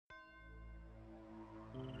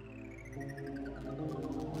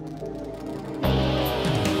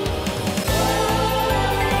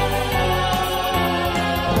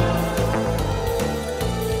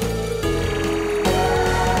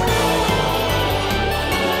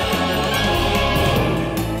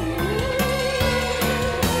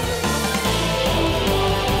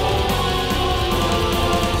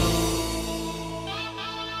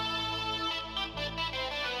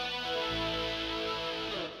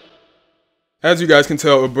As you guys can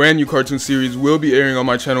tell, a brand new cartoon series will be airing on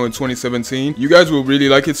my channel in 2017. You guys will really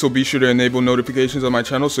like it, so be sure to enable notifications on my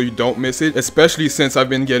channel so you don't miss it, especially since I've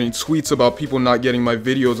been getting tweets about people not getting my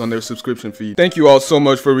videos on their subscription feed. Thank you all so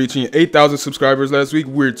much for reaching 8,000 subscribers last week.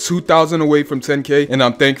 We're 2,000 away from 10K, and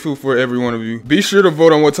I'm thankful for every one of you. Be sure to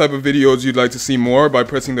vote on what type of videos you'd like to see more by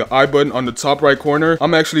pressing the I button on the top right corner.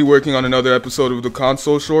 I'm actually working on another episode of the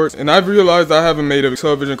console shorts, and I've realized I haven't made a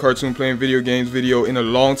television cartoon playing video games video in a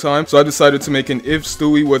long time, so I decided to make an If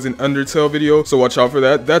Stewie was an Undertale video, so watch out for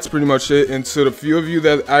that. That's pretty much it. And to the few of you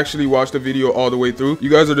that actually watched the video all the way through, you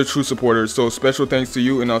guys are the true supporters, so special thanks to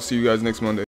you, and I'll see you guys next Monday.